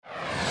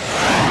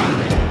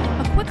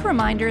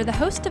reminder, the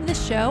hosts of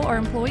this show are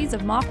employees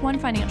of Mach 1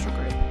 Financial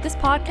Group. This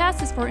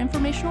podcast is for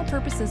informational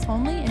purposes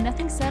only, and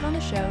nothing said on the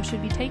show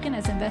should be taken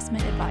as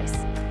investment advice.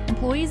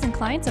 Employees and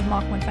clients of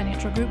Mach 1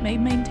 Financial Group may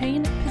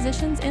maintain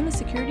positions in the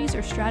securities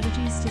or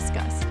strategies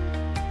discussed.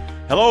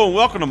 Hello and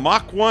welcome to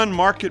Mach 1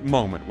 Market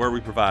Moment, where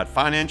we provide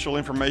financial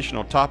information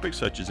on topics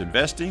such as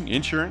investing,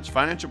 insurance,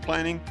 financial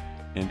planning,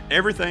 and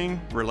everything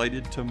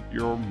related to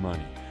your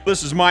money.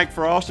 This is Mike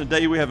Frost, and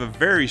today we have a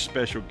very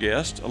special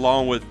guest,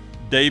 along with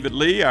David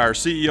Lee, our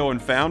CEO and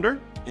founder,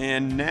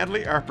 and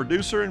Natalie, our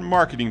producer and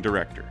marketing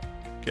director.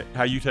 Okay,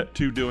 how you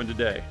two doing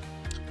today?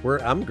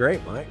 I'm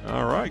great, Mike.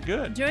 All right,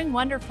 good. Doing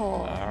wonderful.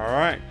 All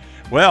right.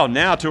 Well,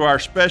 now to our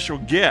special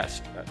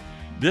guest.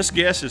 This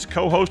guest has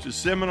co-hosted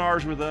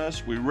seminars with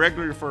us. We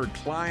regularly referred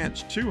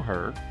clients to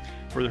her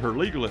for her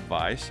legal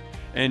advice,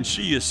 and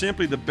she is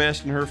simply the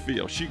best in her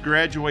field. She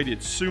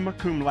graduated summa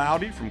cum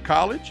laude from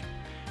college,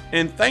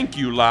 and thank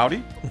you,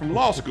 laude, from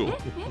law school.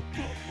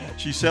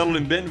 She settled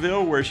in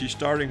Bentonville, where she's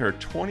starting her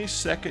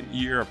 22nd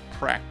year of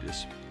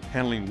practice,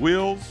 handling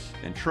wills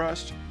and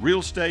trust, real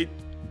estate,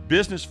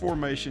 business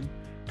formation,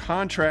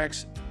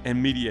 contracts,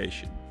 and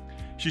mediation.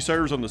 She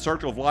serves on the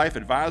Circle of Life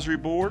Advisory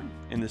Board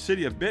and the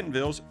City of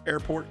Bentonville's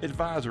Airport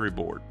Advisory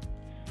Board.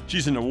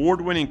 She's an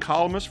award-winning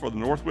columnist for the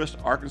Northwest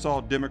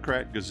Arkansas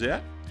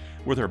Democrat-Gazette,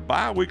 with her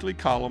bi-weekly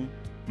column,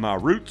 My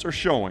Roots Are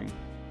Showing,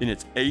 in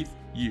its 8th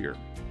year.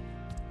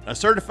 A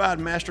certified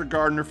master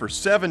gardener for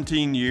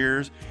 17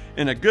 years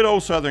and a good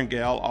old Southern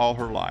gal all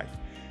her life.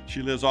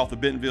 She lives off the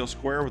Bentonville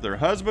Square with her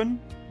husband,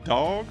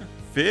 dog,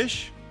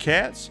 fish,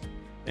 cats,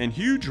 and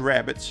huge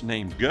rabbits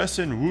named Gus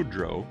and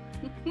Woodrow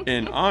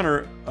in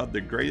honor of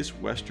the greatest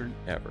Western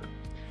ever.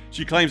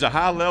 She claims a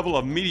high level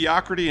of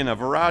mediocrity in a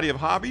variety of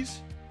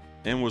hobbies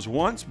and was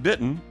once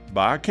bitten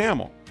by a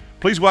camel.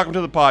 Please welcome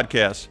to the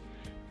podcast,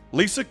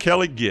 Lisa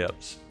Kelley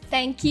Gibbs.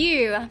 Thank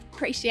you. I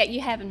appreciate you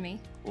having me.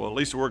 Well,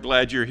 Lisa, we're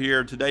glad you're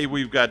here. Today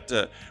we've got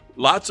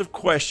lots of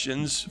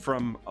questions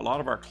from a lot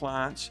of our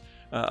clients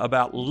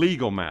about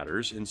legal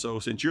matters. And so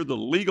since you're the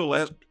legal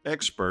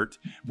expert,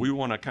 we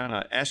want to kind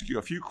of ask you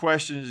a few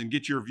questions and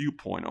get your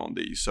viewpoint on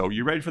these. So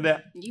you ready for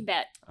that? You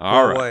bet.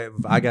 All right.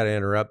 Wait, I got to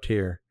interrupt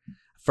here.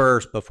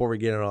 First, before we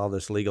get into all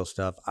this legal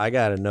stuff, I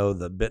got to know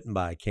the bitten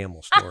by a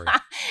camel story.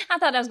 I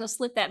thought I was going to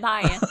slip that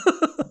by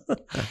you.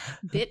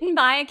 Bitten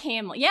by a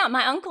camel. Yeah,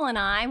 my uncle and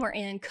I were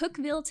in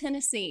Cookeville,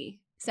 Tennessee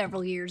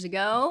several years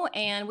ago,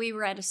 and we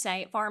were at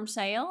a farm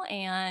sale,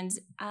 and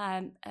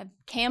a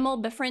camel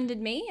befriended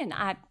me, and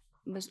I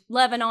was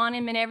loving on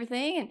him and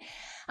everything, and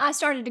I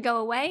started to go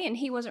away, and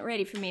he wasn't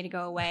ready for me to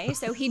go away,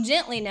 so he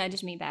gently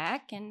nudged me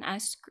back, and I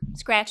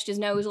scratched his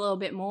nose a little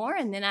bit more,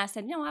 and then I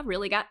said, no, I've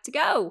really got to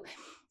go,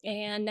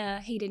 and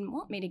he didn't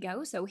want me to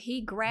go, so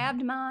he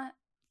grabbed my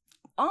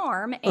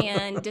arm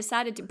and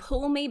decided to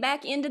pull me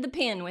back into the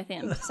pen with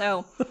him,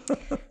 so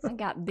I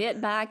got bit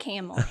by a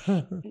camel.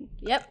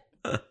 Yep.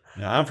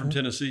 Now, I'm from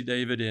Tennessee,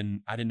 David,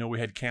 and I didn't know we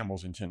had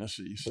camels in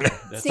Tennessee. So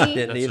that's, See, I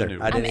didn't either.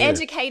 I'm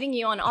educating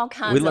you on all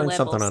kinds of levels We learn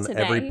something on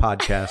today. every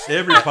podcast.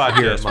 Every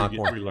podcast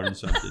Mach we learn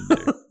something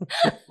new.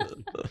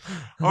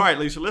 All right,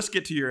 Lisa, let's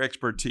get to your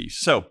expertise.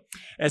 So,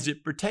 as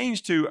it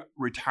pertains to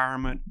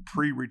retirement,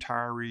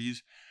 pre-retirees,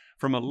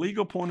 from a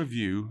legal point of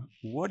view,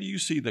 what do you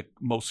see the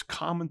most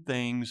common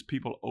things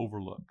people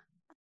overlook?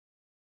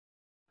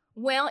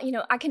 Well,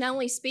 I can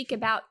only speak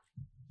about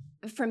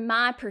from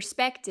my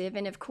perspective,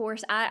 and of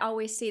course, I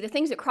always see the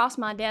things that cross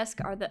my desk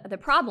are the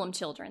problem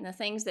children, the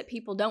things that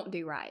people don't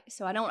do right.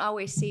 So I don't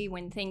always see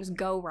when things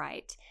go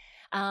right.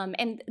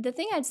 And the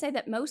thing I'd say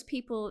that most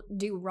people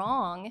do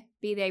wrong,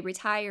 be they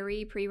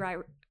retiree,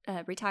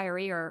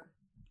 pre-retiree, or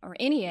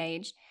any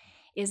age,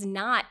 is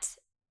not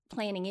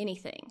planning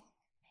anything.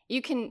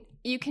 You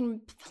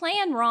can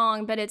plan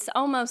wrong, but it's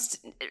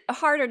almost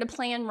harder to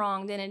plan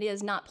wrong than it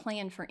is not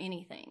plan for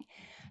anything.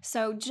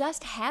 So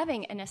just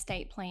having an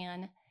estate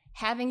plan,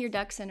 having your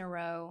ducks in a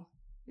row,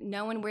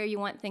 knowing where you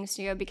want things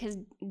to go, because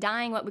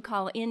dying what we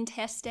call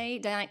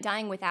intestate,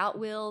 dying without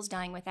wills,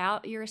 dying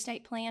without your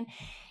estate plan,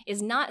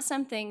 is not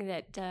something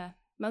that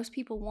most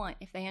people want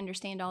if they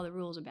understand all the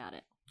rules about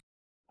it.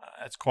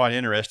 That's quite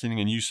interesting.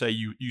 And you say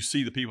you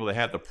see the people that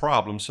have the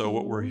problem. So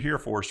what we're here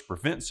for is to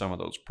prevent some of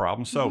those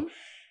problems. So,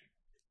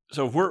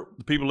 So if we're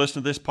the people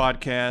listening to this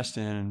podcast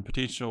and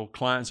potential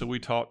clients that we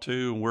talk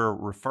to, and we're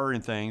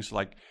referring things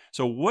like,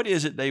 so what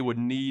is it they would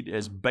need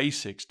as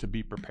basics to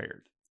be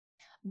prepared?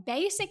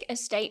 Basic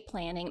estate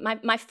planning.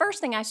 My first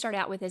thing I start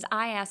out with is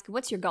I ask,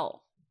 what's your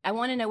goal? I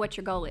want to know what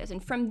your goal is.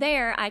 And from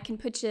there, I can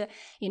put you,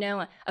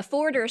 a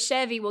Ford or a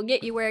Chevy will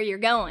get you where you're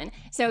going.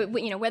 So,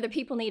 whether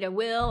people need a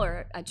will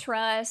or a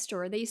trust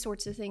or these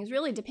sorts of things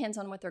really depends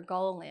on what their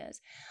goal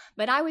is.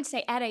 But I would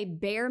say at a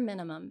bare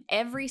minimum,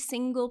 every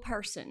single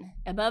person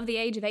above the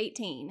age of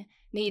 18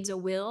 needs a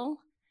will.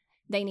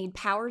 They need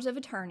powers of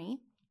attorney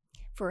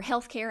for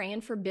healthcare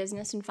and for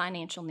business and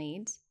financial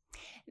needs.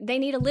 They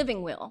need a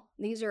living will.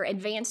 These are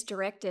advanced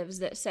directives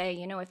that say,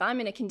 if I'm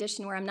in a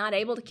condition where I'm not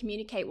able to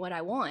communicate what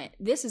I want,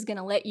 this is going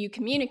to let you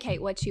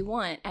communicate what you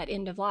want at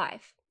end of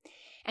life.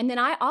 And then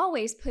I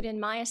always put in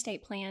my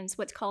estate plans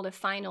what's called a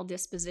final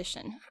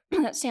disposition.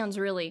 That sounds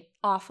really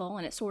awful,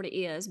 and it sort of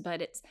is,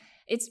 but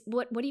it's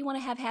what do you want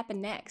to have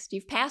happen next?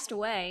 You've passed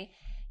away.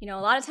 A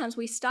lot of times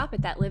we stop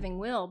at that living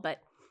will, but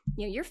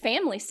your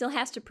family still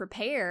has to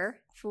prepare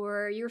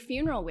for your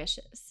funeral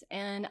wishes.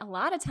 And a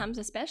lot of times,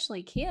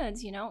 especially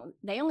kids,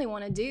 they only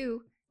want to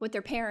do what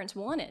their parents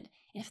wanted.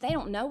 And if they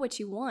don't know what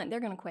you want, they're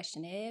going to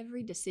question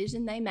every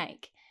decision they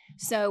make.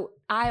 So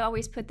I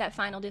always put that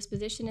final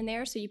disposition in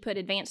there. So you put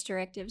advance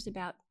directives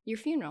about your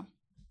funeral.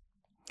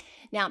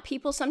 Now,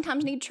 people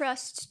sometimes need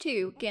trusts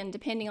too, again,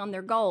 depending on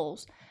their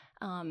goals.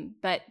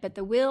 But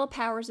the will,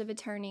 powers of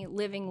attorney,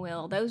 living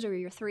will, those are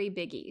your three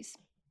biggies.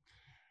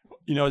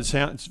 It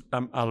sounds.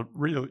 I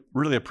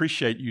really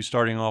appreciate you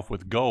starting off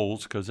with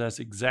goals, because that's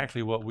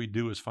exactly what we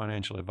do as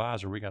financial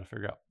advisor. We got to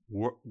figure out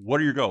what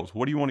are your goals,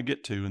 what do you want to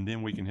get to, and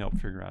then we can help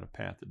figure out a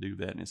path to do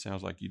that. And it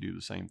sounds like you do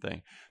the same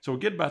thing. So we'll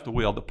get about the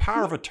will, the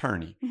power of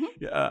attorney.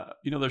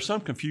 Mm-hmm. There's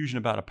some confusion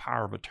about a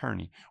power of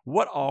attorney.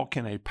 What all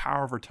can a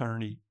power of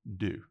attorney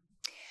do?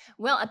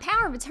 Well, a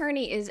power of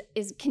attorney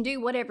can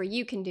do whatever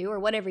you can do, or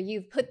whatever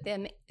you've put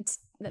them, it's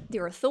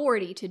their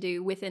authority to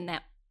do within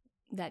that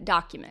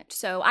document.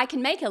 So I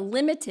can make a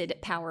limited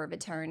power of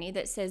attorney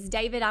that says,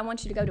 David, I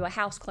want you to go to a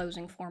house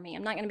closing for me.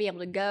 I'm not going to be able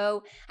to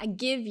go. I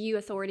give you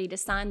authority to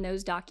sign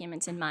those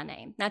documents in my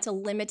name. That's a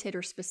limited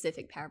or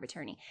specific power of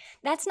attorney.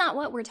 That's not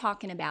what we're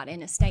talking about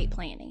in estate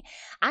planning.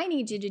 I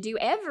need you to do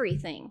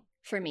everything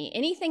for me.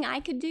 Anything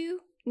I could do,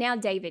 now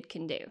David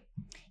can do.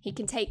 He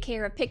can take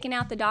care of picking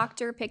out the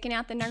doctor, picking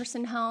out the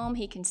nursing home.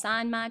 He can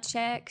sign my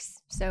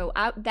checks. So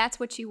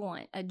that's what you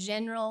want, a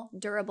general,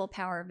 durable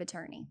power of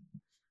attorney.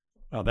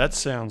 Well, that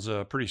sounds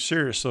pretty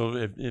serious. So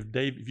if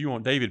you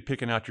want David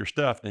picking out your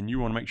stuff, then you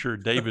want to make sure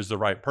David's the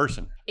right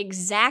person.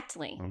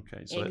 Exactly.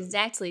 Okay. So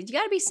exactly. You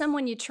got to be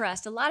someone you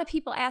trust. A lot of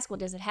people ask, well,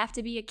 does it have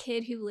to be a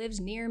kid who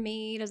lives near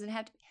me? Does it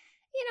have to,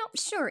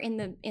 sure. In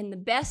the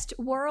best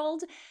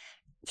world,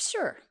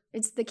 sure.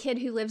 It's the kid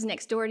who lives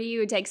next door to you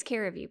who takes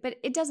care of you. But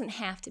it doesn't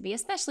have to be,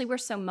 especially we're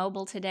so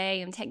mobile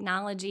today and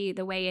technology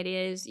the way it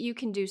is. You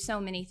can do so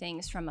many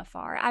things from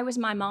afar. I was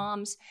my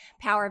mom's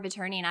power of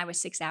attorney, and I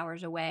was 6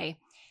 hours away.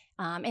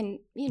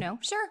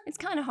 Sure, it's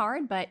kind of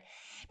hard, but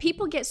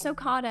people get so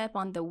caught up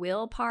on the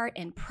will part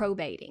and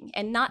probating.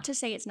 And not to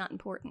say it's not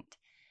important,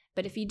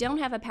 but if you don't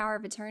have a power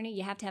of attorney,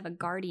 you have to have a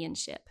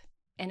guardianship.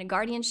 And a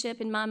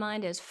guardianship, in my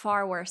mind, is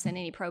far worse than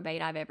any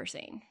probate I've ever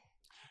seen.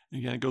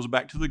 Again, it goes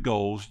back to the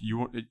goals.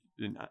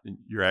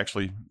 You're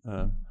actually,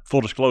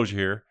 full disclosure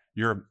here,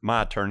 you're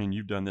my attorney and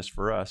you've done this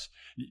for us.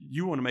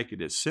 You want to make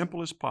it as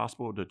simple as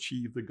possible to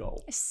achieve the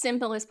goal. As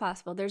simple as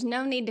possible. There's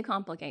no need to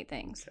complicate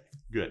things. Okay.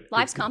 Good.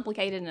 Life's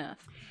complicated enough.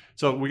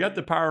 So we got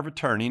the power of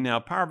attorney. Now,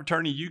 power of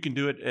attorney, you can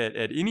do it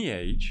at any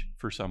age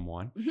for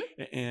someone.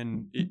 Mm-hmm.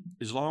 And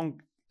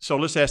so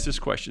let's ask this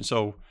question.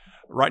 So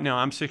right now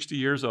I'm 60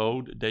 years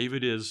old.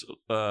 David is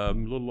a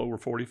little over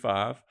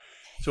 45.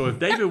 So if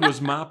David was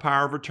my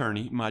power of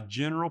attorney, my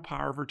general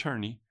power of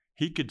attorney,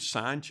 he could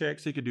sign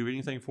checks. He could do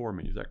anything for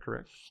me. Is that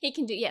correct? He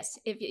can do, yes.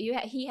 If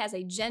he has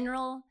a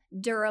general,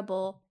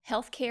 durable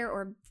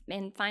healthcare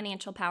and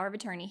financial power of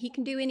attorney, he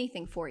can do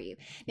anything for you.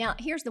 Now,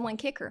 here's the one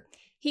kicker.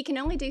 He can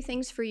only do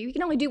things for you. He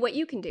can only do what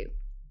you can do.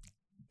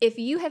 If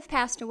you have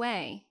passed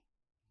away,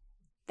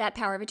 that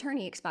power of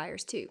attorney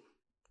expires too.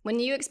 When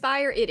you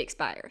expire, it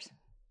expires.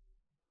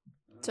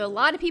 So a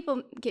lot of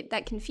people get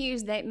that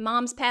confused that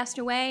mom's passed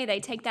away, they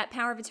take that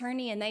power of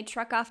attorney and they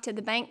truck off to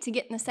the bank to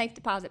get in the safe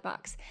deposit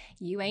box.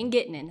 You ain't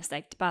getting in the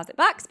safe deposit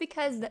box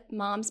because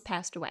mom's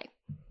passed away.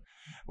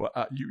 Well,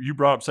 you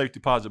brought up safe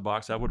deposit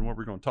box. That wasn't what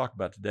we're going to talk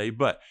about today,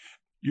 but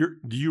do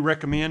you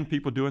recommend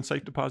people doing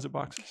safe deposit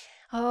boxes?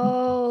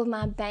 Oh,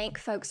 my bank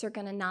folks are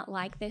going to not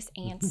like this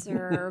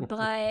answer,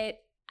 but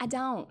I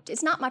don't.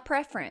 It's not my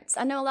preference.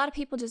 I know a lot of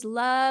people just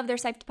love their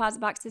safe deposit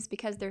boxes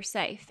because they're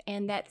safe,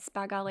 and that's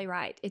by golly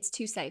right. It's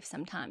too safe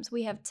sometimes.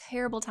 We have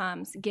terrible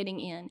times getting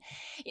in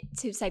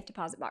to safe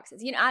deposit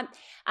boxes.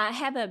 I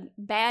have a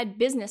bad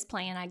business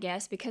plan, I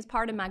guess, because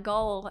part of my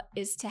goal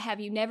is to have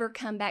you never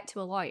come back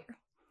to a lawyer.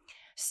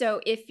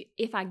 So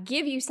if I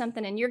give you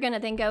something and you're going to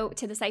then go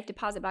to the safe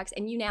deposit box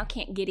and you now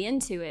can't get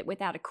into it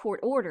without a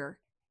court order,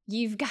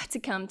 you've got to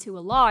come to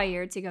a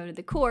lawyer to go to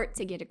the court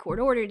to get a court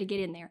order to get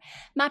in there.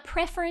 My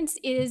preference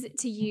is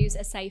to use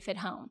a safe at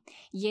home.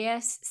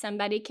 Yes,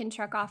 somebody can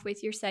truck off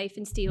with your safe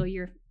and steal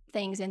your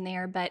things in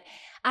there, but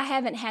I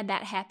haven't had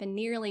that happen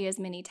nearly as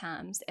many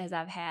times as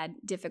I've had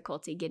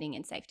difficulty getting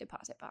in safe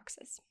deposit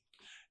boxes.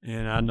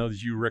 And I know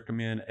that you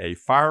recommend a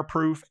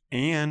fireproof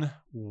and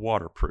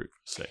waterproof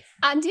safe.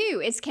 I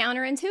do. It's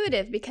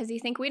counterintuitive because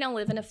you think we don't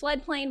live in a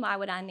floodplain. Why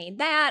would I need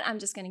that? I'm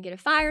just going to get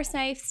a fire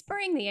safe,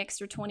 spring the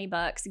extra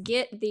 $20,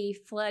 get the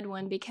flood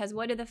one, because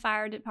what do the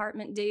fire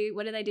department do?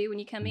 What do they do when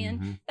you come in?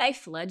 Mm-hmm. They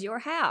flood your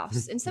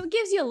house. And so it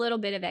gives you a little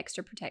bit of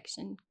extra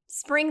protection.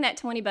 Spring that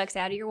 $20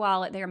 out of your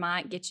wallet there,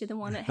 Mike. Get you the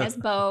one that has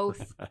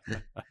both.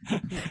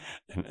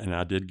 and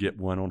I did get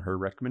one on her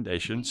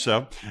recommendation.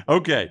 So,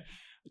 okay.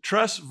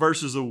 Trust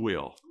versus a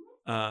will.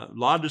 A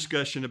lot of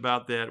discussion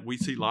about that. We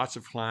see lots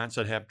of clients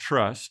that have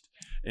trust.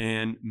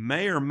 and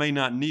may or may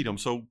not need them.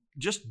 So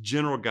just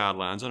general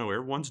guidelines. I know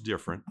everyone's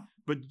different,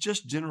 but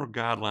just general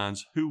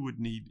guidelines, who would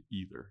need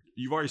either?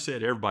 You've already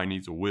said everybody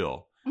needs a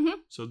will. Mm-hmm.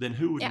 So then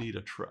who would need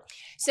a trust?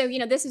 So,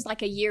 this is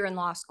like a year in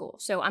law school.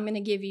 So I'm going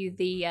to give you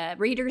the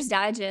Reader's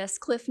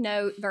Digest, Cliff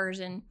Note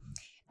version.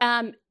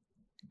 I'm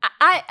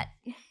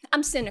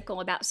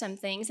cynical about some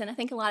things, and I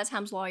think a lot of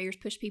times lawyers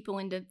push people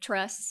into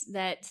trusts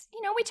that,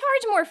 we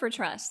charge more for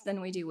trusts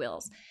than we do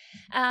wills.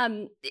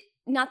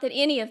 Not that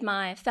any of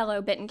my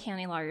fellow Benton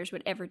County lawyers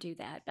would ever do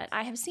that, but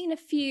I have seen a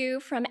few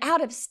from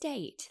out of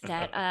state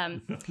that,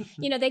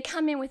 they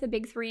come in with a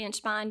big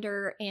 3-inch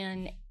binder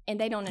and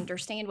they don't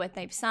understand what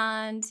they've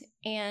signed,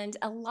 and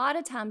a lot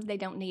of times they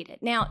don't need it.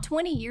 Now,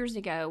 20 years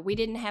ago, we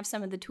didn't have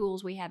some of the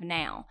tools we have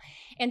now,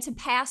 and to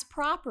pass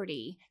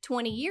property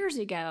 20 years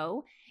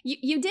ago,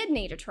 you did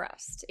need a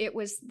trust.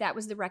 That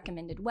was the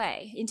recommended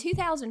way. In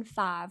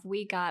 2005,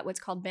 we got what's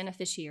called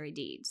beneficiary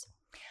deeds.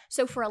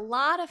 So for a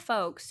lot of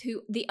folks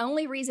who the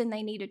only reason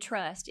they need a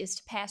trust is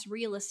to pass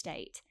real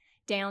estate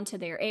down to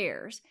their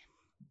heirs,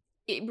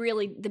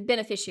 the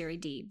beneficiary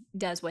deed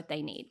does what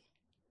they need.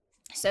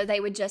 So they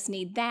would just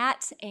need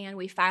that, and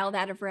we file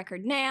that of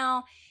record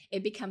now.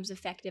 It becomes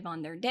effective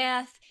on their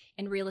death,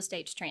 and real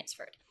estate's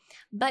transferred.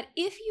 But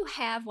if you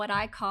have what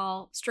I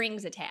call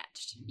strings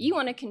attached, you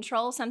want to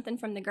control something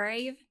from the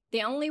grave,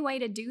 the only way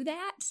to do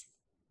that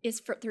is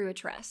through a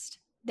trust.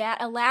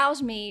 That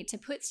allows me to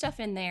put stuff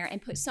in there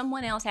and put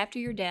someone else after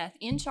your death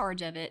in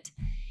charge of it,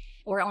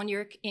 or on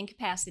your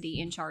incapacity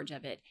in charge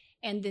of it.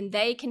 And then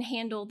they can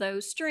handle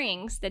those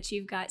strings that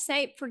you've got.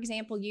 Say, for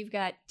example, you've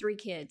got 3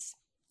 kids.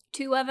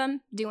 2 of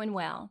them doing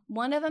well.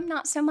 1 of them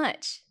not so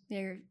much.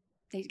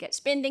 They've got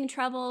spending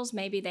troubles.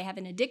 Maybe they have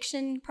an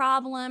addiction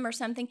problem or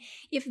something.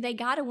 If they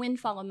got a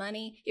windfall of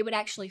money, it would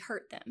actually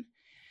hurt them.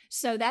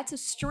 So that's a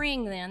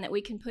string then that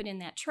we can put in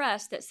that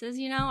trust that says,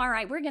 all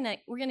right, we're gonna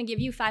give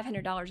you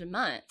 $500 a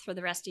month for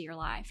the rest of your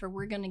life, or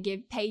we're gonna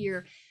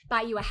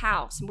buy you a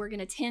house, and we're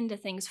gonna tend to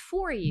things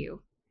for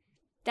you.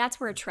 That's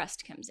where a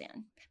trust comes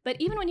in. But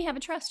even when you have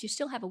a trust, you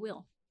still have a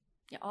will.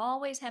 You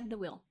always have the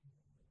will.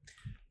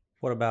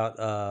 What about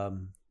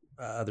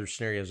other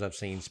scenarios I've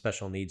seen?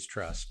 Special needs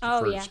trust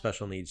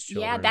special needs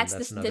children. Yeah,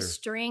 that's the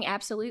string.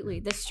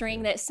 Absolutely, the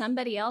string that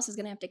somebody else is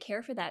going to have to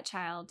care for that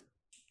child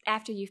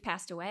after you've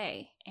passed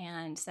away,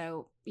 and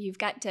so you've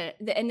got to.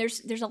 And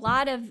there's a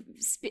lot of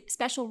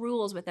special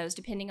rules with those,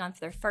 depending on if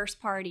they're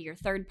first party or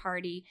third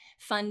party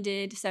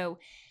funded. So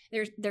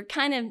they're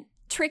kind of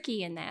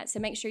tricky in that. So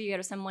make sure you go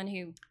to someone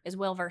who is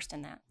well versed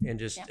in that. And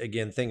just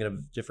again, thinking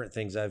of different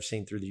things I've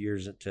seen through the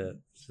years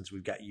since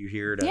we've got you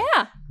here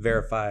to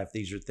verify if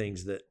these are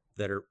things that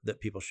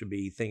people should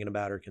be thinking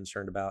about or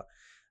concerned about.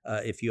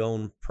 If you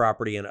own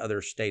property in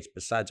other states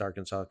besides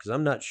Arkansas, because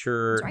I'm not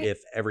sure if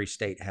every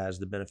state has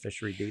the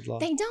beneficiary deed law.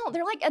 They don't.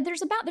 They're like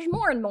there's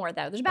more and more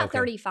though. There's about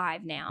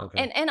 35 now.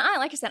 Okay. And I,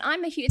 like I said,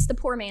 it's the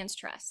poor man's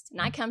trust, and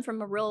I come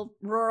from a real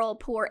rural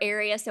poor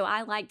area, so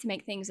I like to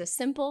make things as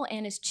simple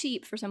and as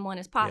cheap for someone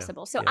as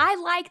possible. So I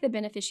like the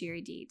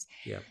beneficiary deeds.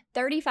 Yeah.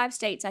 35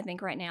 states I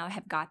think right now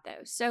have got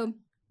those. So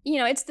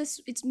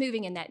it's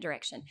moving in that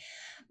direction.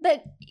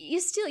 But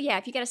you still,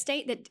 if you got a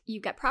state that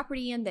you've got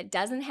property in that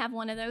doesn't have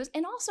one of those,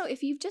 and also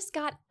if you've just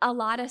got a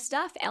lot of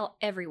stuff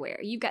everywhere,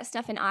 you've got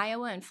stuff in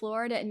Iowa and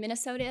Florida and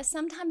Minnesota,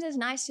 sometimes it's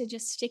nice to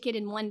just stick it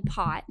in one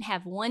pot and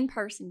have one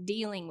person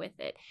dealing with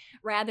it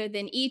rather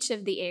than each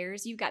of the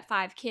heirs. You've got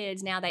 5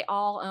 kids, now they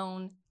all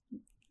own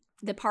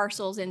the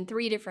parcels in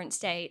 3 different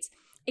states.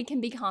 It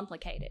can be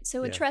complicated.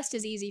 So a trust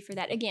is easy for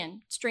that.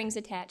 Again, strings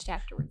attached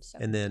afterwards. So.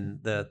 And then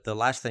the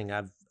last thing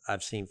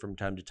I've seen from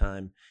time to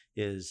time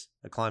is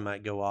a client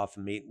might go off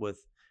and meet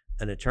with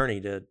an attorney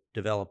to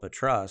develop a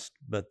trust,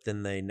 but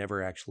then they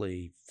never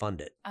actually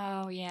fund it.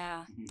 Oh,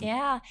 yeah.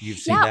 Yeah. You've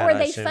seen that, or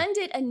they fund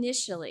it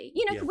initially.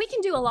 We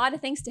can do a lot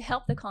of things to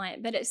help the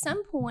client, but at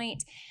some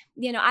point,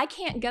 I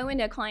can't go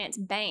into a client's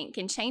bank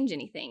and change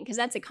anything because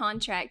that's a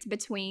contract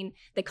between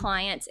the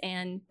client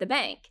and the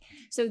bank.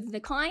 So the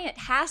client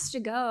has to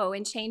go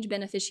and change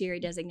beneficiary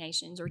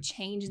designations or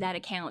change that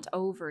account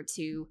over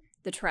to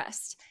the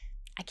trust.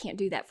 I can't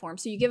do that for them.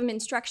 So you give them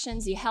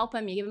instructions, you help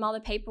them, you give them all the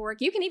paperwork.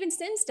 You can even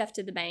send stuff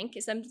to the bank.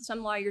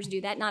 Some lawyers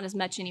do that, not as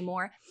much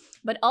anymore.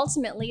 But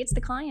ultimately, it's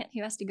the client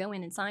who has to go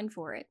in and sign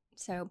for it.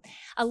 So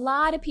a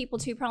lot of people,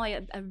 too, probably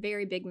a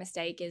very big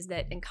mistake is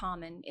that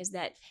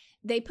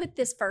they put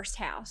this first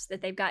house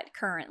that they've got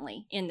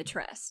currently in the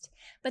trust,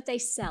 but they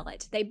sell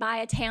it. They buy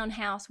a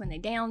townhouse when they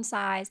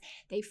downsize.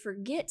 They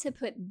forget to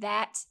put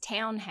that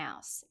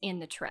townhouse in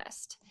the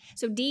trust.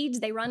 So deeds,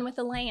 they run with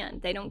the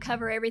land. They don't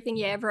cover everything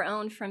you ever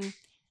owned from,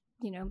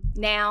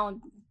 now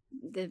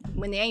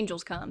when the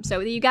angels come.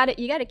 So you got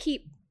to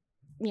keep,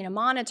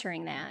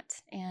 monitoring that.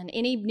 And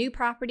any new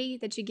property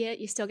that you get,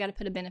 you still got to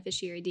put a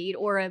beneficiary deed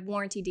or a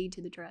warranty deed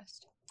to the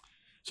trust.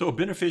 So a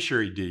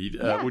beneficiary deed,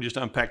 we'll just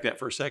unpack that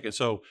for a second.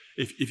 So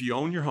if you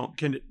own your home,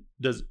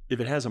 if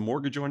it has a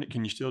mortgage on it,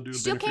 can you still do a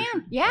beneficiary? Still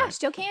can. Yeah, right.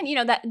 Still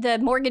can. That the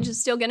mortgage is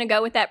still going to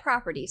go with that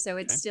property. So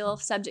it's still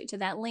subject to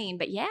that lien.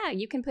 But yeah,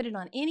 you can put it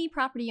on any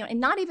property you own, and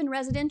not even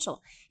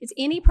residential. It's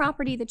any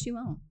property that you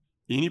own.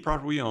 Any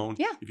property we own,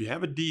 yeah. If you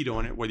have a deed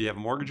on it, whether you have a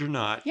mortgage or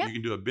not, you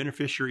can do a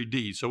beneficiary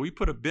deed. So we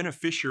put a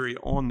beneficiary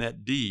on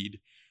that deed.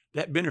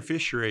 That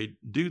beneficiary,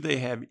 do they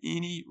have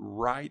any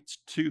rights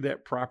to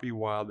that property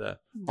while the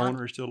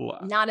owner is still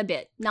alive? Not a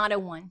bit. Not a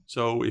one.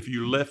 So if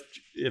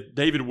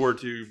David were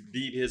to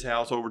deed his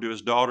house over to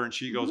his daughter and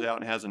she goes out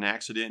and has an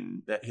accident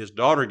and that his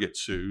daughter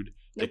gets sued,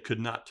 they could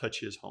not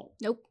touch his home.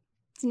 Nope.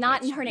 It's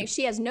not in her name.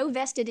 She has no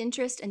vested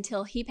interest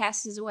until he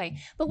passes away.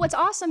 But what's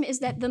awesome is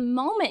that the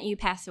moment you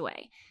pass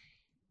away,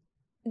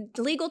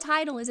 the legal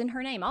title is in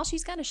her name. All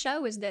she's got to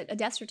show is a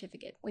death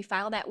certificate. We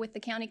file that with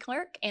the county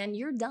clerk, and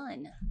you're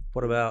done.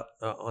 What about,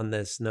 on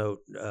this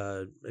note,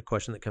 a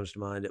question that comes to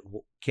mind,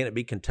 can it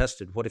be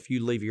contested? What if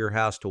you leave your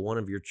house to one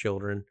of your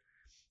children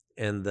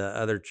and the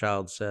other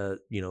child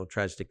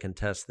tries to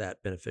contest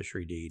that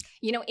beneficiary deed?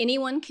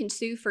 Anyone can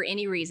sue for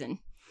any reason.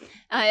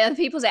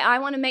 People say, I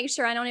want to make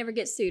sure I don't ever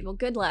get sued. Well,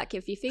 good luck.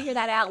 If you figure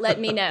that out,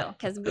 let me know,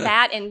 because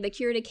that and the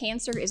cure to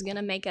cancer is going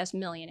to make us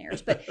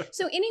millionaires. But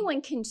so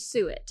anyone can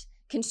sue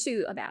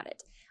about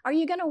it. Are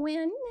you going to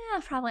win? Yeah,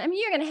 probably. I mean,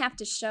 you're going to have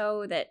to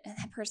show that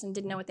person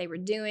didn't know what they were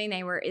doing.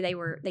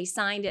 They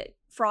signed it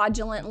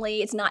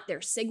fraudulently. It's not their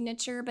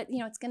signature, but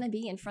it's going to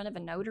be in front of a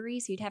notary.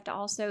 So you'd have to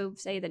also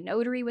say the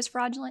notary was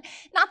fraudulent.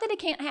 Not that it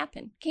can't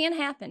happen. Can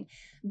happen,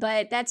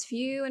 but that's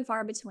few and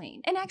far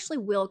between. And actually,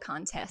 will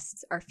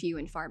contests are few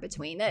and far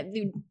between.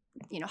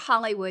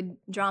 Hollywood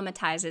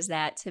dramatizes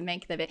that to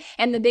make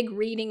and the big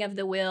reading of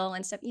the will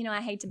and stuff.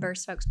 I hate to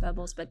burst folks'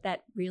 bubbles, but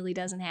that really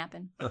doesn't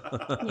happen.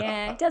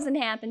 Yeah, it doesn't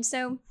happen.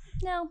 So,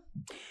 no.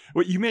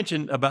 Well, you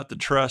mentioned about the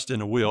trust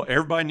and a will.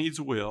 Everybody needs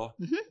a will.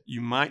 Mm-hmm. You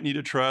might need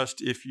a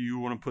trust if you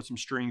want to put some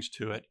strings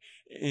to it.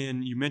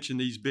 And you mentioned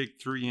these big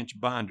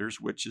 3-inch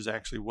binders, which is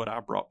actually what I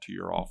brought to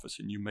your office,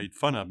 and you made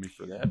fun of me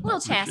for that.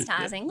 Little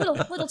chastising.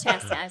 Little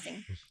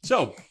chastising.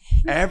 So,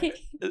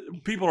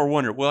 people are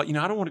wondering, well,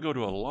 I don't want to go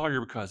to a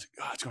lawyer because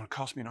it's going to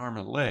cost me an arm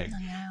and a leg.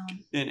 I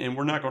know. And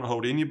we're not going to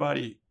hold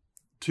anybody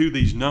to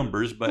these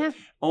numbers, but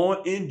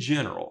in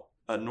general,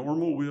 a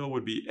normal will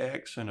would be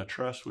X and a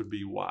trust would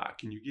be Y.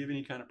 Can you give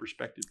any kind of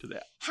perspective to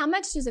that? How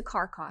much does a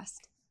car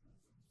cost?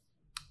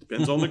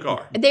 Depends on the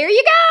car. There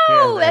you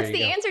go. That's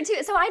the answer to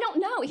it. So I don't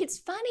know. It's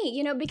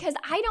funny, because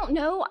I don't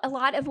know a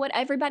lot of what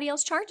everybody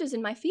else charges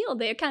in my field.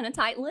 They're kind of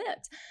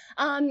tight-lipped.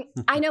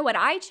 I know what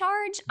I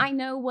charge. I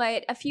know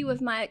what a few of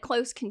my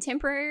close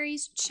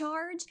contemporaries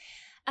charge.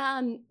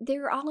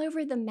 They're all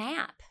over the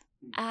map.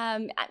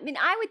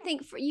 I would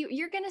think for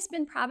you're going to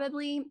spend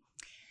probably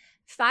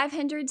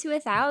 $500 to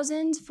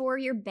 $1,000 for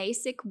your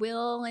basic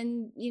will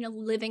and,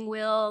 living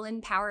will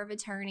and power of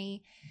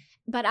attorney.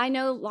 But I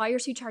know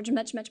lawyers who charge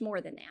much, much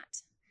more than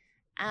that.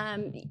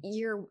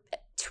 Your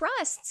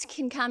trusts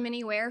can come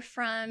anywhere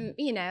from,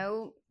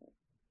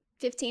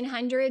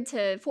 $1,500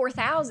 to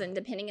 $4,000,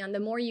 depending on the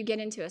more you get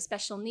into a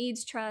special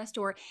needs trust,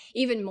 or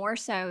even more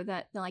so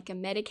like a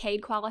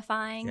Medicaid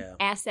qualifying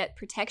asset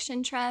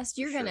protection trust.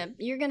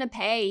 You're gonna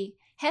pay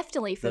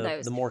heftily for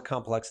those. The more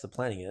complex the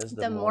planning is,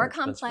 the more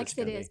complex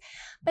it is.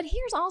 But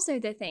here's also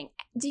the thing.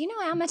 Do you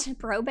know how much a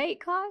probate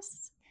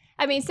costs?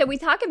 So we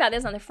talk about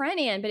this on the front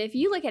end, but if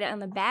you look at it on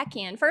the back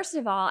end, first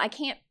of all, I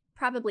can't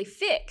probably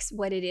fix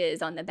what it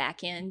is on the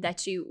back end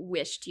that you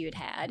wished you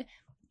had.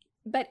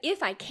 But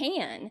if I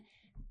can,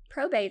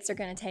 probates are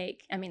going to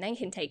take, they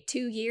can take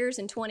 2 years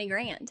and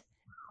 $20,000.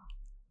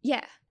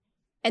 Yeah.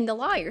 And the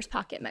lawyers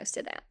pocket most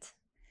of that.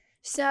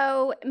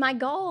 So my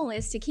goal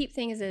is to keep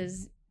things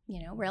as,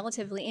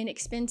 relatively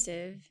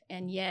inexpensive,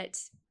 and yet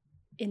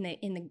in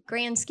the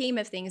grand scheme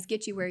of things,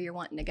 get you where you're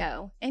wanting to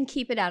go and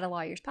keep it out of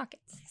lawyers'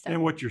 pockets. So.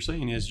 And what you're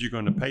saying is you're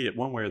going to pay it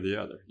one way or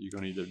the other. You're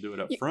going to either do it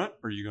up front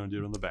or you're going to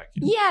do it on the back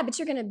end. Yeah, but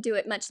you're going to do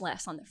it much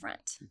less on the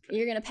front. Okay.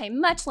 You're going to pay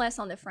much less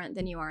on the front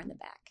than you are in the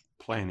back.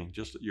 Planning.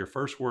 Just your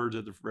first words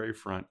at the very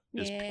front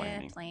is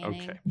planning. Planning.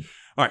 Okay.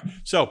 All right.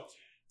 So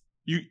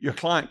your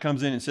client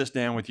comes in and sits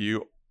down with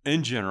you.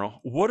 In general,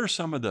 what are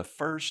some of the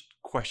first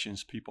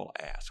questions people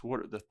ask? What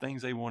are the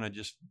things they want to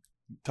just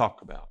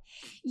talk about?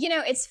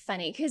 It's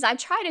funny because I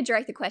try to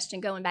direct the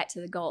question going back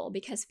to the goal,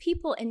 because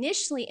people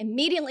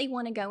immediately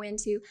want to go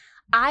into,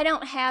 I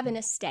don't have an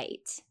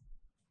estate.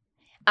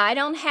 I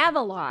don't have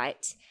a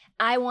lot.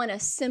 I want a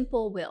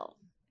simple will.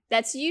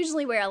 That's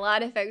usually where a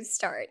lot of folks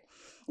start.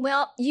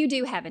 Well, you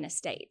do have an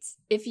estate.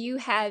 Did you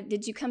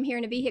come here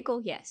in a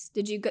vehicle? Yes.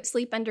 Did you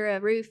sleep under a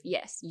roof?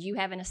 Yes. You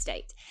have an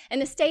estate.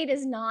 An estate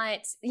is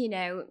not,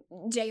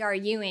 J.R.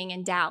 Ewing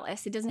in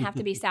Dallas. It doesn't have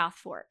to be South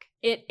Fork.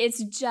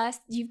 It's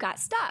just, you've got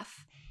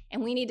stuff,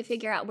 and we need to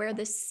figure out where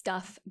this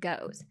stuff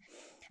goes.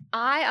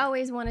 I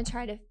always want to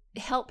try to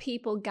help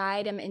people,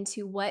 guide them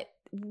into what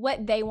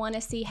they want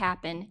to see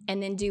happen,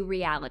 and then do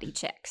reality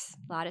checks.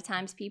 A lot of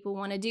times people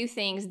want to do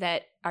things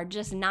that are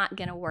just not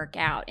going to work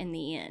out in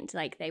the end.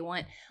 Like they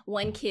want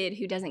one kid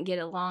who doesn't get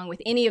along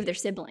with any of their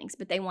siblings,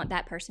 but they want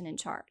that person in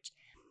charge.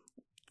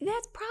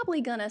 that's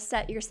probably going to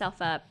set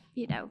yourself up,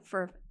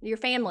 for your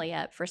family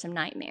up for some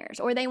nightmares.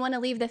 Or they want to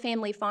leave the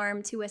family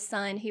farm to a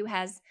son who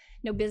has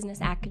no business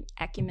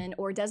acumen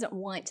or doesn't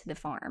want the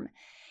farm.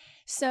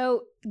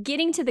 So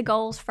getting to the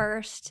goals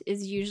first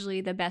is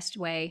usually the best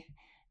way.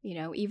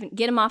 Even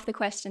get them off the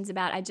questions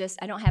about, I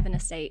don't have an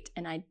estate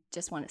and I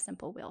just want a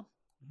simple will.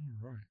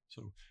 All right.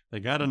 So they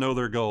got to know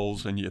their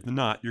goals, and if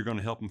not, you're going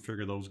to help them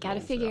figure those goals out.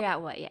 Got to figure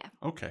out what,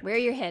 Okay. where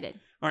you're headed.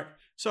 All right.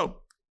 So,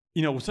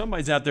 when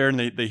somebody's out there and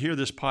they hear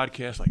this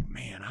podcast, like,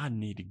 man, I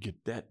need to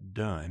get that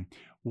done.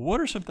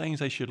 What are some things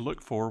they should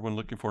look for when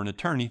looking for an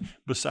attorney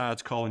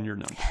besides calling your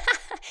number?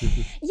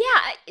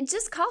 Yeah,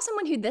 just call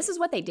someone who this is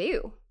what they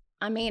do.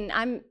 I mean,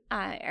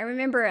 I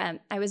remember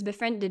I was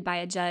befriended by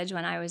a judge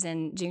when I was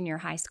in junior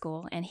high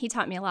school, and he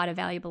taught me a lot of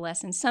valuable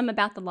lessons, some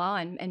about the law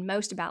and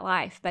most about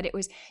life. But it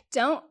was,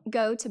 don't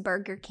go to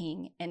Burger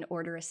King and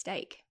order a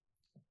steak.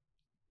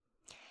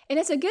 And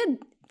it's a good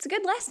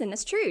lesson.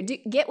 It's true.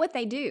 Get what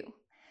they do.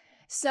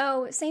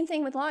 So same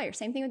thing with lawyers,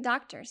 same thing with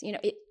doctors.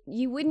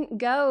 You wouldn't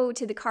go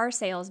to the car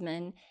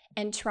salesman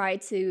and try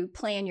to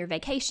plan your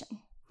vacation.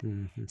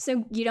 Mm-hmm.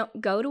 So you don't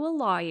go to a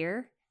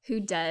lawyer who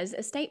does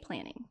estate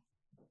planning.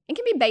 It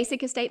can be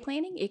basic estate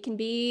planning. It can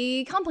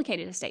be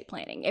complicated estate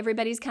planning.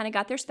 Everybody's kind of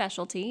got their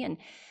specialty,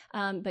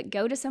 but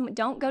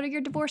don't go to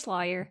your divorce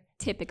lawyer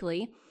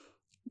typically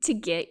to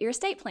get your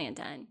estate plan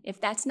done if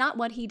that's not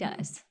what he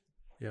does.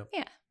 Yep.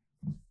 Yeah.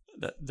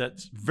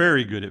 That's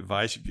very good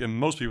advice. And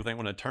most people think,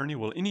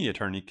 any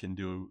attorney can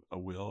do a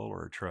will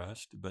or a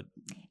trust, but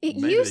it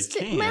used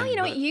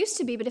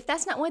to be. But if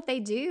that's not what they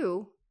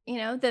do,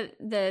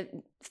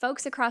 the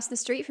folks across the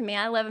street from me,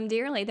 I love them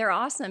dearly. They're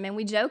awesome, and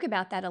we joke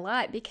about that a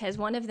lot because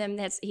one of them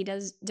he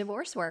does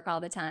divorce work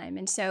all the time,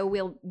 and so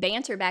we'll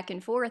banter back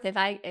and forth. If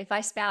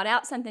I spout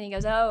out something, he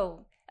goes,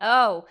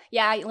 "Oh,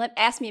 yeah,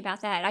 ask me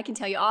about that. I can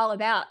tell you all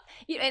about."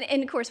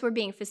 And of course, we're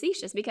being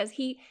facetious because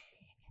we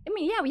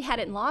had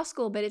it in law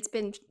school, but it's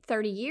been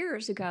 30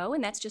 years ago,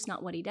 and that's just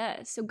not what he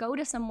does. So go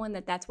to someone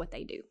that's what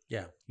they do.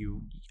 Yeah,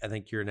 I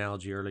think your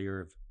analogy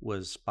earlier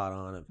was spot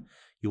on.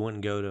 You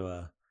wouldn't go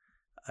to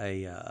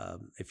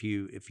if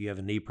you have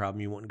a knee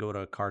problem, you wouldn't go to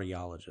a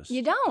cardiologist.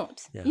 You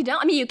don't. Yeah. You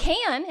don't. I mean, you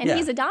can, and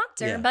he's a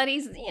doctor, Yeah. but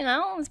he's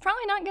it's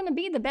probably not going to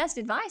be the best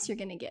advice you're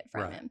going to get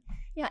from him.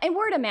 Yeah, and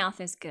word of mouth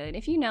is good.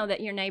 If you know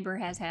that your neighbor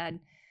has had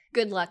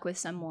good luck with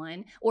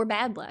someone or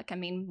bad luck, I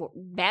mean,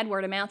 bad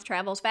word of mouth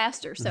travels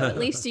faster. So at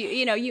least you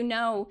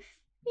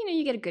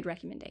get a good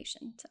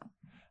recommendation. So.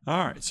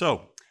 All right.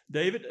 So,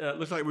 David,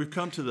 looks like we've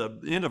come to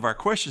the end of our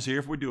questions here.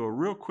 If we do a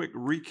real quick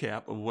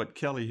recap of what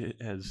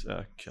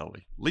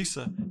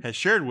Lisa has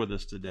shared with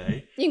us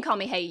today. You can call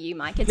me Hey You,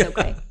 Mike. It's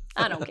okay.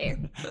 I don't care.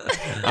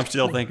 I'm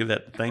still thinking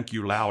that thank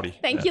you, Loudy.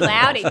 Thank you,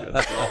 Loudy.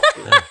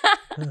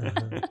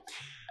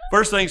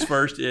 First things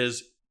first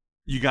is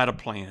you got to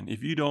plan.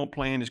 If you don't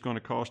plan, it's going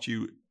to cost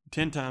you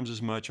 10 times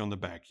as much on the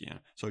back end.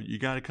 So you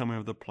got to come in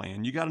with a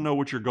plan. You got to know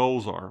what your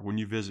goals are when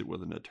you visit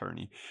with an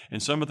attorney.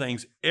 And some of the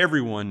things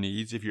everyone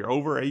needs, if you're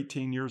over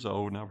 18 years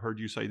old, and I've heard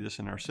you say this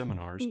in our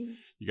seminars,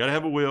 you got to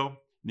have a will,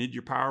 need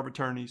your power of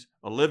attorneys,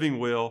 a living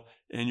will,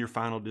 and your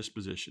final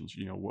dispositions,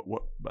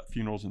 what about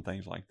funerals and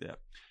things like that.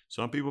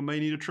 Some people may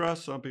need a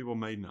trust, some people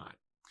may not.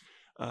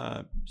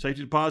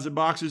 Safety deposit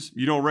boxes,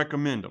 you don't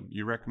recommend them.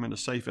 You recommend a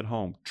safe at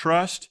home.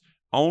 Trust,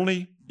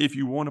 only if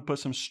you want to put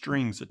some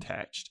strings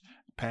attached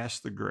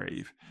past the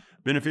grave.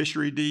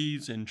 Beneficiary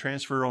deeds and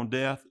transfer on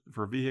death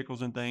for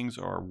vehicles and things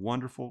are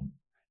wonderful,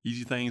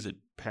 easy things that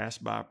pass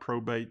by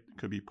probate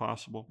could be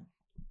possible.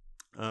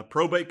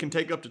 Probate can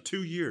take up to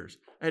 2 years.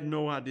 I had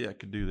no idea I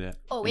could do that.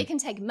 Oh, it can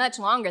take much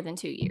longer than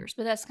 2 years,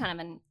 but that's kind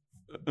of an...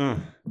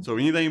 So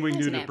anything we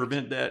can do to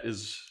prevent that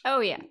is... Oh,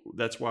 yeah.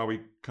 That's why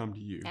we come to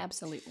you.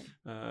 Absolutely.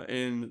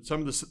 And some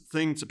of the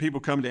things that people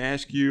come to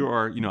ask you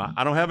are,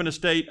 I don't have an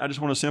estate. I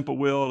just want a simple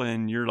will.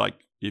 And you're like,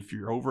 if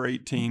you're over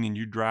 18 and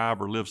you drive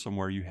or live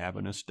somewhere, you have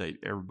an estate.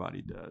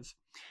 Everybody does.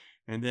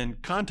 And then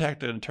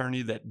contact an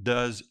attorney that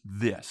does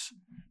this.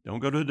 Don't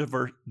go to a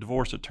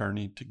divorce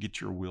attorney to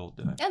get your will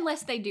done.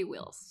 Unless they do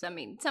wills. I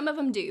mean, some of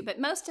them do, but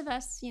most of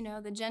us,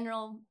 the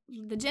general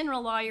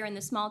lawyer in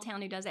the small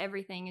town who does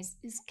everything is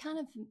kind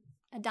of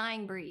a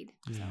dying breed.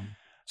 Yeah.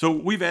 So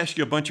we've asked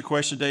you a bunch of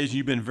questions today, and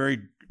you've been very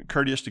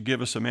courteous to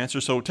give us some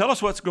answers. So tell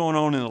us what's going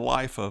on in the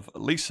life of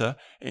Lisa,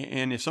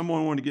 and if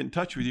someone wanted to get in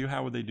touch with you,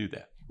 how would they do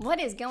that? What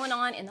is going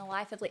on in the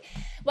life of Lisa?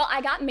 Well,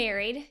 I got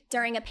married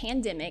during a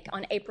pandemic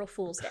on April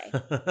Fool's Day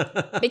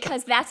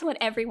because that's what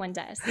everyone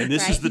does. And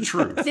this is the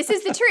truth. This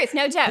is the truth.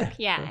 No joke.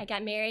 Yeah, I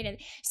got married. And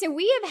so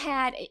we have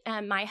had,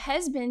 my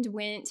husband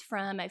went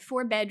from a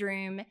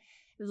 4-bedroom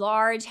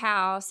large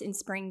house in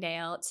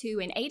Springdale to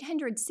an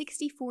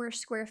 864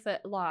 square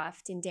foot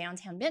loft in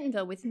downtown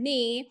Bentonville with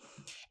me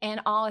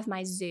and all of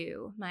my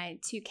zoo, my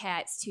 2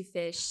 cats, 2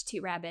 fish, 2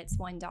 rabbits,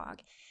 1 dog.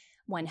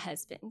 1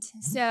 husband.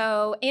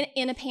 So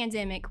in a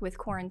pandemic with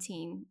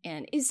quarantine,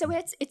 and so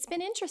it's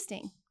been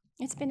interesting.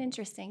 It's been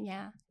interesting,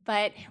 yeah.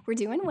 But we're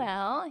doing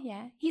well,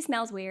 yeah. He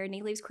smells weird and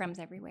he leaves crumbs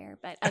everywhere.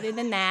 But other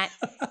than that,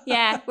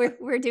 yeah,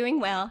 we're doing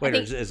well. Wait,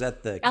 is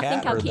that the cat I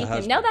think I'll or keep the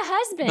husband? him. No, the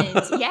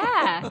husband.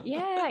 Yeah.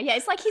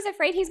 It's like he's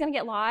afraid he's going to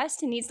get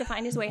lost and needs to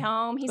find his way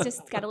home. He's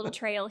just got a little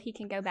trail he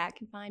can go back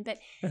and find. But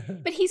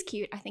he's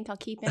cute. I think I'll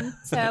keep him.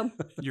 So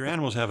your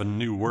animals have a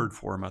new word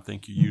for him. I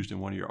think you used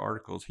in one of your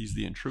articles. He's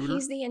the intruder.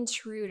 He's the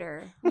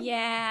intruder.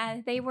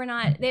 Yeah, they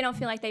don't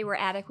feel like they were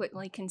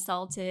adequately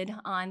consulted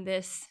on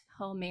this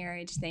whole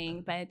marriage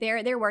thing, but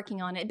they're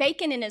working on it.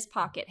 Bacon in his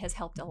pocket has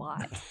helped a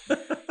lot. So,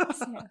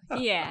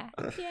 yeah.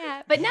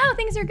 But no,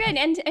 things are good.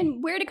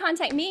 And where to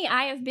contact me?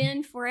 I have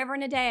been forever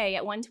and a day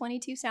at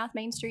 122 South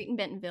Main Street in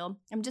Bentonville.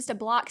 I'm just a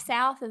block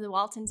south of the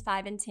Waltons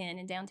 5 and 10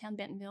 in downtown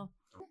Bentonville.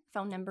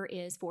 Phone number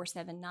is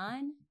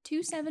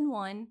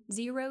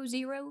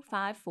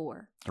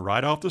 479-271-0054.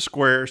 Right off the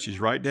square. She's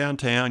right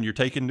downtown. You're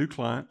taking new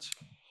clients.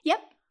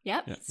 Yep.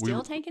 Yeah,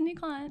 still taking new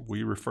clients.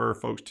 We refer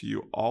folks to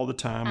you all the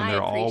time, and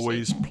they're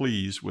always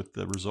pleased with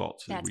the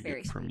results that we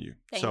get from you.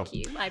 Thank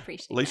you. I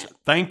appreciate Lisa, that.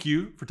 Thank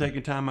you for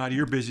taking time out of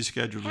your busy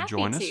schedule to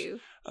join us. Happy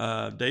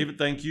to. David,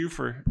 thank you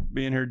for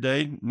being here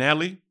today.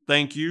 Natalie,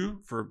 thank you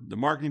for the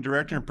marketing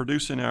director and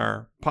producing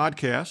our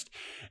podcast.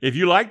 If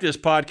you like this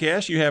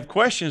podcast, you have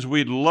questions,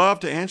 we'd love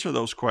to answer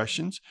those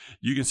questions.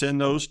 You can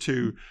send those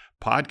to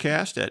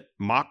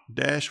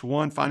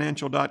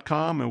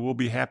podcast@mock-1financial.com, and we'll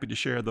be happy to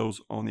share those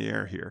on the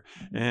air here.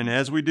 And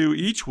as we do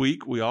each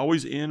week, we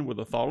always end with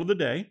a thought of the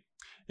day.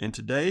 And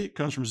today it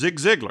comes from Zig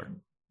Ziglar.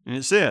 And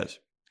it says,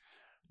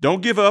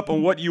 don't give up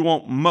on what you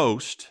want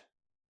most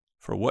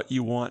for what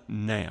you want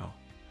now.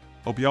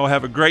 Hope you all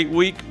have a great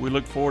week. We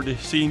look forward to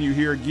seeing you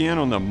here again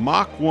on the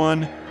Mach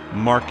 1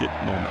 Market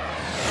Moment.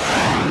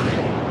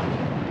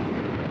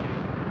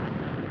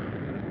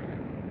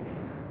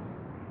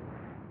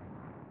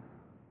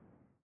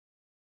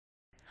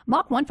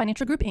 Mach 1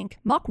 Financial Group, Inc.,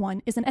 Mach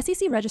 1, is an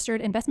SEC-registered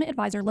investment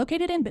advisor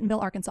located in Bentonville,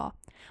 Arkansas.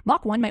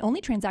 Mach 1 may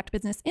only transact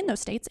business in those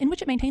states in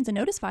which it maintains a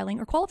notice filing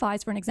or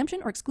qualifies for an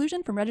exemption or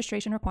exclusion from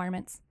registration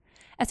requirements.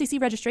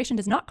 SEC registration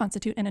does not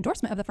constitute an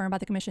endorsement of the firm by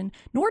the Commission,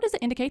 nor does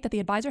it indicate that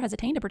the advisor has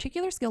attained a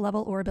particular skill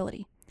level or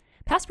ability.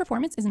 Past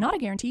performance is not a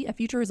guarantee of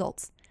future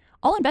results.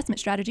 All investment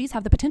strategies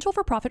have the potential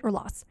for profit or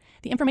loss.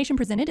 The information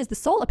presented is the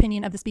sole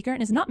opinion of the speaker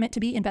and is not meant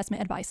to be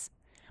investment advice.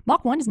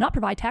 Mach 1 does not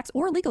provide tax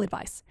or legal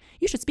advice.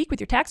 You should speak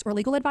with your tax or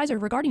legal advisor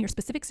regarding your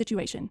specific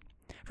situation.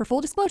 For full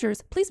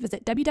disclosures, please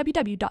visit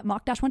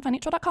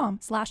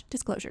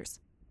www.mock-1financial.com/disclosures.